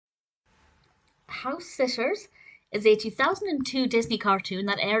Housesitters is a 2002 Disney cartoon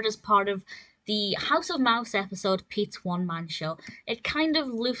that aired as part of the House of Mouse episode Pete's One Man Show. It kind of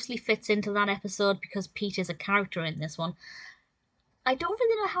loosely fits into that episode because Pete is a character in this one. I don't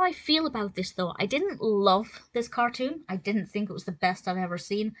really know how I feel about this though. I didn't love this cartoon. I didn't think it was the best I've ever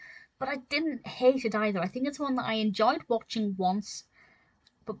seen, but I didn't hate it either. I think it's one that I enjoyed watching once,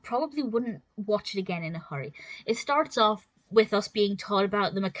 but probably wouldn't watch it again in a hurry. It starts off with us being taught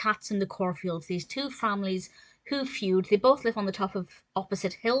about the McCats and the Corfields, these two families who feud. They both live on the top of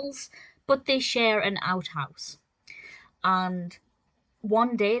opposite hills, but they share an outhouse. And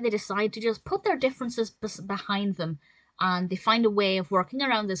one day they decide to just put their differences behind them, and they find a way of working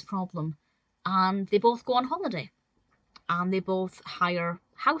around this problem. And they both go on holiday, and they both hire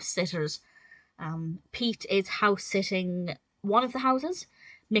house sitters. Pete is house sitting one of the houses.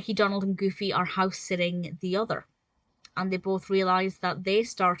 Mickey, Donald, and Goofy are house sitting the other. And they both realize that they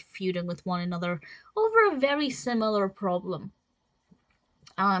start feuding with one another over a very similar problem.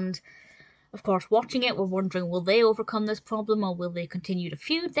 And of course, watching it, we're wondering, will they overcome this problem or will they continue to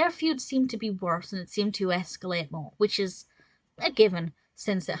feud? Their feud seemed to be worse and it seemed to escalate more, which is a given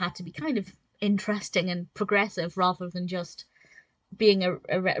since it had to be kind of interesting and progressive rather than just being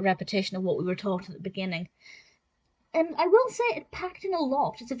a repetition of what we were taught at the beginning. And I will say it packed in a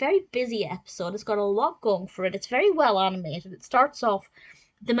lot. It's a very busy episode. It's got a lot going for it. It's very well animated. It starts off,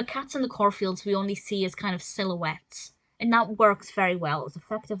 the McCats and the Corfields we only see as kind of silhouettes. And that works very well. It was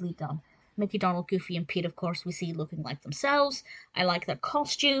effectively done. Mickey, Donald, Goofy, and Pete, of course, we see looking like themselves. I like their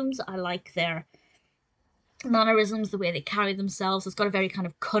costumes. I like their mannerisms, the way they carry themselves. It's got a very kind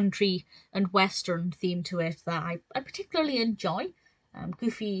of country and western theme to it that I particularly enjoy.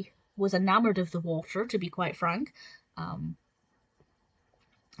 Goofy was enamoured of the water, to be quite frank. And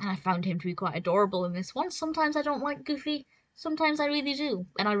I found him to be quite adorable in this one. Sometimes I don't like Goofy, sometimes I really do,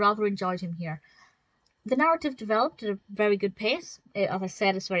 and I rather enjoyed him here. The narrative developed at a very good pace. As I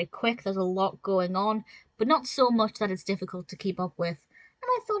said, it's very quick, there's a lot going on, but not so much that it's difficult to keep up with. And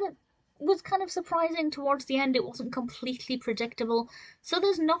I thought it was kind of surprising towards the end. It wasn't completely predictable, so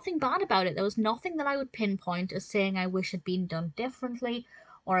there's nothing bad about it. There was nothing that I would pinpoint as saying I wish had been done differently,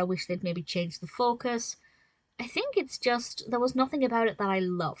 or I wish they'd maybe changed the focus. I think it's just there was nothing about it that I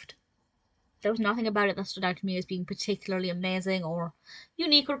loved. There was nothing about it that stood out to me as being particularly amazing or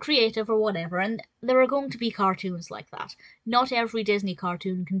unique or creative or whatever, and there are going to be cartoons like that. Not every Disney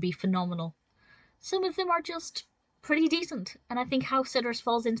cartoon can be phenomenal. Some of them are just pretty decent, and I think Housesitters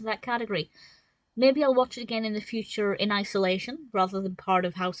falls into that category. Maybe I'll watch it again in the future in isolation rather than part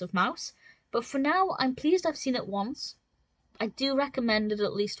of House of Mouse, but for now I'm pleased I've seen it once. I do recommend it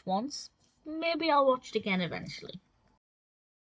at least once. Maybe I'll watch it again eventually.